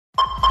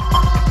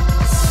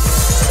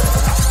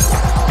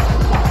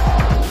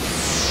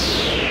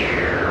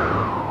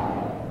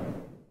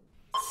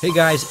Hey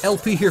guys,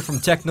 LP here from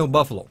Techno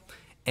Buffalo,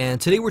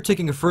 and today we're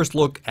taking a first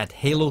look at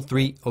Halo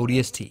 3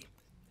 ODST.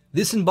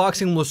 This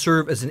unboxing will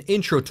serve as an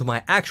intro to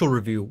my actual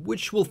review,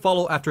 which will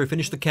follow after I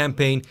finish the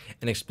campaign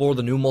and explore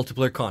the new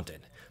multiplayer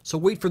content, so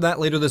wait for that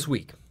later this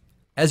week.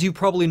 As you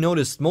probably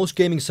noticed, most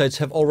gaming sites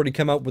have already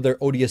come out with their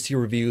ODST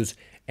reviews,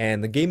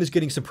 and the game is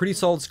getting some pretty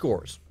solid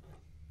scores.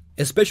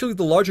 Especially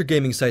the larger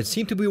gaming sites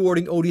seem to be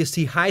awarding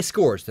ODST high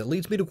scores. That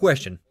leads me to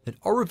question, that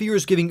are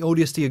reviewers giving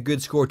ODST a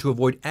good score to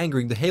avoid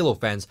angering the Halo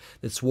fans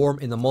that swarm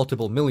in the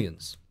multiple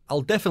millions?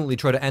 I'll definitely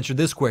try to answer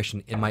this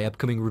question in my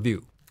upcoming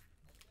review.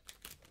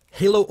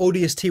 Halo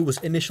ODST was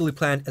initially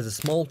planned as a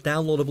small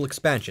downloadable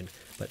expansion,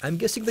 but I'm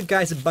guessing the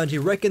guys at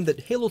Bungie reckon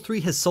that Halo 3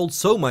 has sold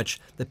so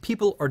much that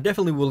people are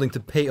definitely willing to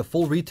pay a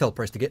full retail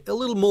price to get a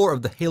little more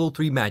of the Halo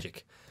 3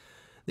 magic.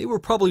 They were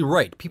probably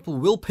right, people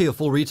will pay a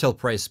full retail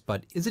price,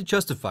 but is it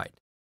justified?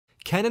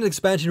 Can an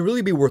expansion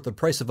really be worth the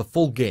price of a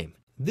full game?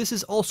 This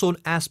is also an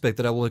aspect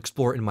that I will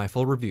explore in my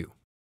full review.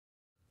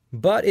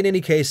 But in any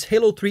case,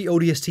 Halo 3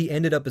 ODST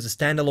ended up as a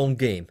standalone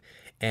game,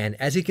 and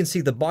as you can see,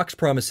 the box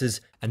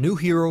promises a new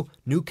hero,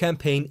 new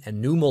campaign,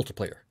 and new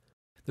multiplayer.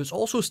 There's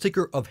also a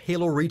sticker of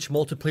Halo Reach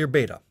multiplayer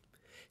beta.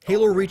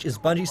 Halo Reach is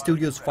Bungie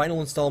Studios'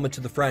 final installment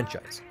to the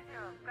franchise.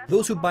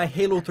 Those who buy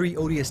Halo 3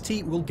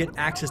 ODST will get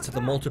access to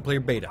the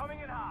multiplayer beta.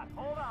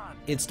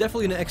 It's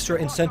definitely an extra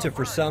incentive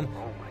for some,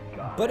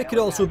 but it could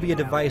also be a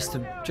device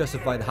to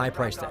justify the high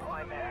price tag.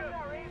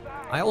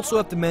 I also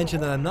have to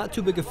mention that I'm not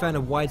too big a fan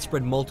of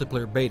widespread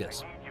multiplayer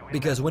betas,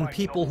 because when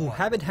people who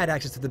haven't had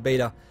access to the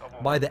beta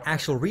buy the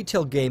actual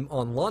retail game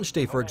on launch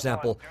day, for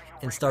example,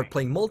 and start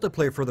playing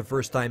multiplayer for the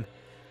first time,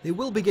 they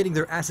will be getting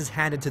their asses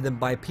handed to them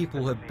by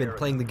people who have been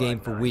playing the game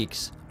for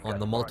weeks on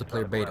the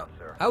multiplayer beta.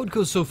 I would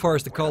go so far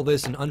as to call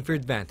this an unfair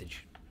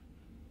advantage.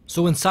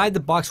 So inside the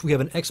box we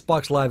have an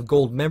Xbox Live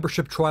Gold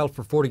membership trial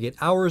for 48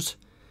 hours.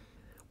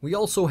 We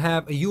also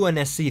have a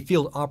UNSC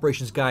Field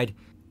Operations Guide,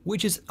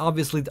 which is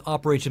obviously the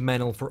operation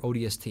manual for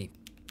ODST.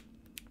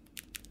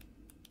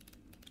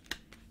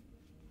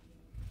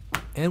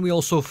 And we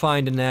also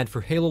find an ad for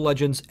Halo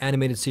Legends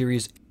animated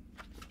series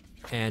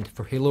and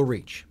for Halo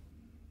Reach.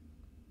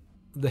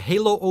 The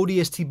Halo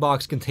ODST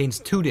box contains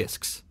 2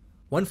 discs,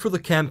 one for the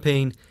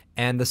campaign,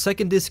 and the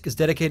second disc is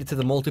dedicated to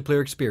the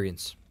multiplayer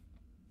experience.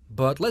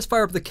 But let's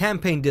fire up the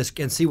campaign disc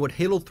and see what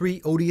Halo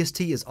 3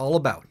 ODST is all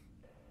about.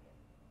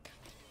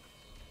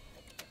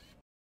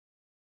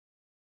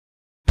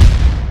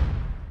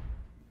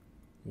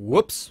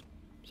 Whoops!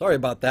 Sorry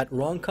about that,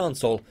 wrong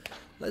console.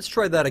 Let's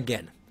try that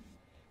again.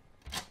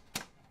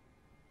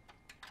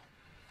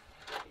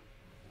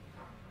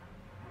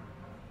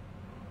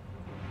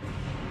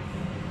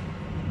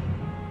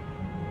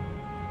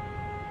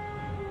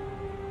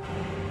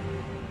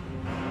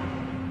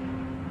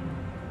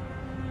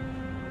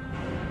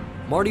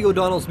 Marty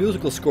O'Donnell's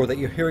musical score that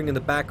you're hearing in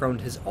the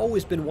background has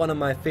always been one of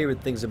my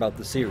favorite things about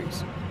the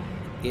series.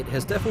 It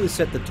has definitely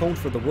set the tone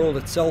for the world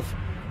itself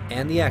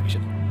and the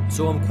action,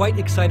 so I'm quite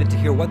excited to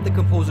hear what the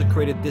composer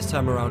created this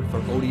time around for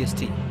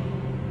ODST.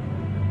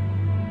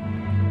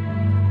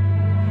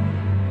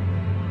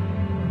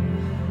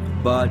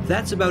 But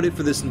that's about it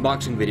for this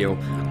unboxing video.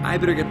 I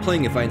better get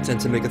playing if I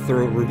intend to make a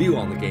thorough review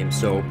on the game,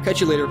 so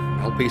catch you later.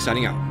 LP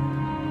signing out.